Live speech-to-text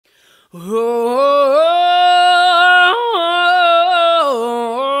Oh,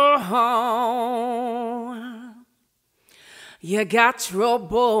 you got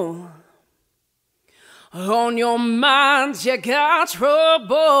trouble on your mind, you got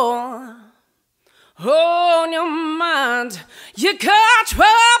trouble on your mind, you got trouble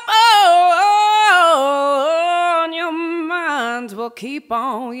on your mind. Well, keep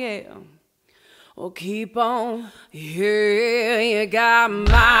on, yeah. Well, keep on, yeah. You got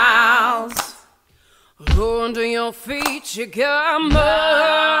miles under your feet, you got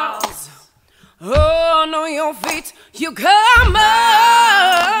miles under your feet, you got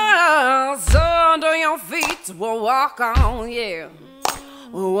miles under your feet. Well, walk on, yeah.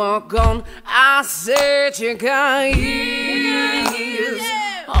 Walk on. I said you got years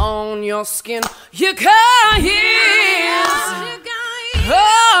on your skin, you got years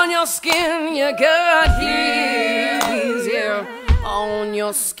on your skin, you got years, yeah, on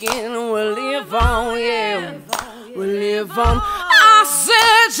your skin. We'll live on, yeah, we'll live on. I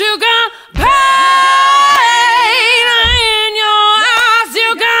said you got pain in your eyes,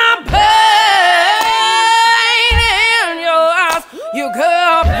 you got pain in your eyes, you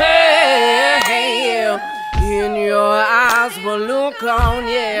got pain in your eyes. Well, look on,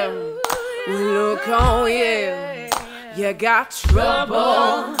 yeah, look on, yeah. You got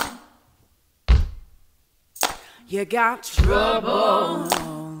trouble, you got trouble.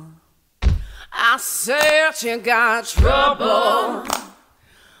 I said you got trouble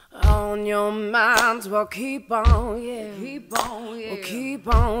on your mind. Well, keep on, yeah. Keep on, yeah. Well, keep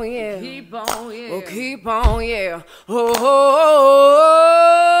on, yeah. Keep on, yeah. Well, keep on, yeah. Oh, oh, oh,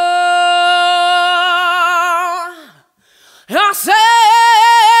 oh.